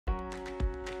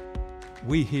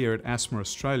We here at Asthma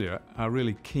Australia are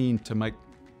really keen to make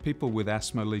people with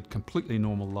asthma lead completely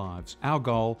normal lives. Our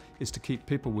goal is to keep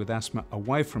people with asthma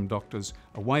away from doctors,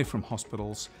 away from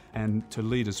hospitals, and to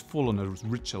lead as full and as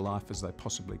rich a life as they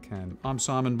possibly can. I'm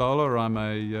Simon Bowler. I'm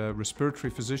a respiratory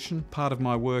physician. Part of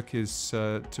my work is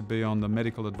to be on the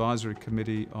Medical Advisory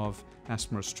Committee of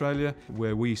Asthma Australia,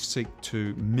 where we seek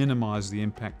to minimise the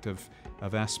impact of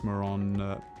asthma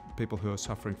on people who are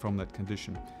suffering from that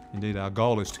condition. Indeed, our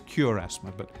goal is to cure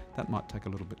asthma, but that might take a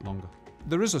little bit longer.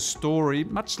 There is a story,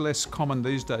 much less common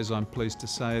these days, I'm pleased to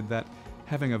say, that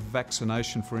having a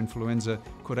vaccination for influenza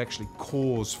could actually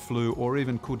cause flu or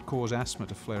even could cause asthma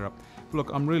to flare up.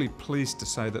 Look, I'm really pleased to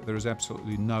say that there is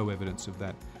absolutely no evidence of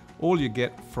that. All you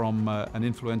get from an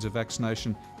influenza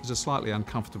vaccination is a slightly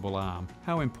uncomfortable arm.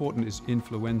 How important is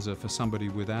influenza for somebody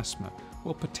with asthma?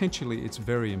 Well, potentially it's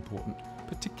very important,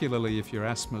 particularly if your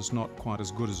asthma is not quite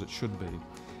as good as it should be.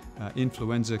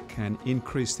 Influenza can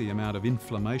increase the amount of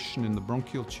inflammation in the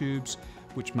bronchial tubes,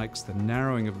 which makes the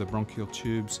narrowing of the bronchial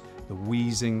tubes, the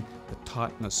wheezing, the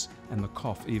tightness and the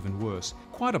cough even worse.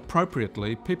 Quite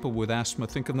appropriately, people with asthma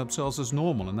think of themselves as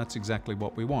normal, and that's exactly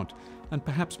what we want. And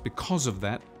perhaps because of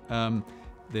that,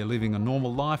 they're living a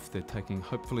normal life, they're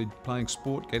hopefully playing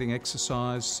sport, getting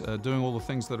exercise, doing all the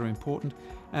things that are important,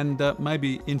 and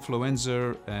maybe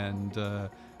influenza and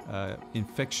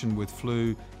infection with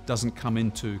flu doesn't come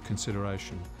into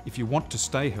consideration. If you want to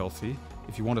stay healthy,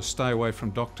 if you want to stay away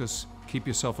from doctors, keep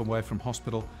yourself away from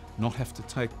hospital, not have to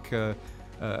take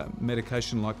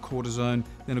medication like cortisone,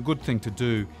 then a good thing to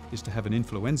do is to have an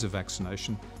influenza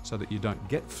vaccination so that you don't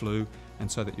get flu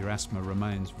and so that your asthma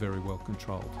remains very well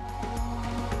controlled.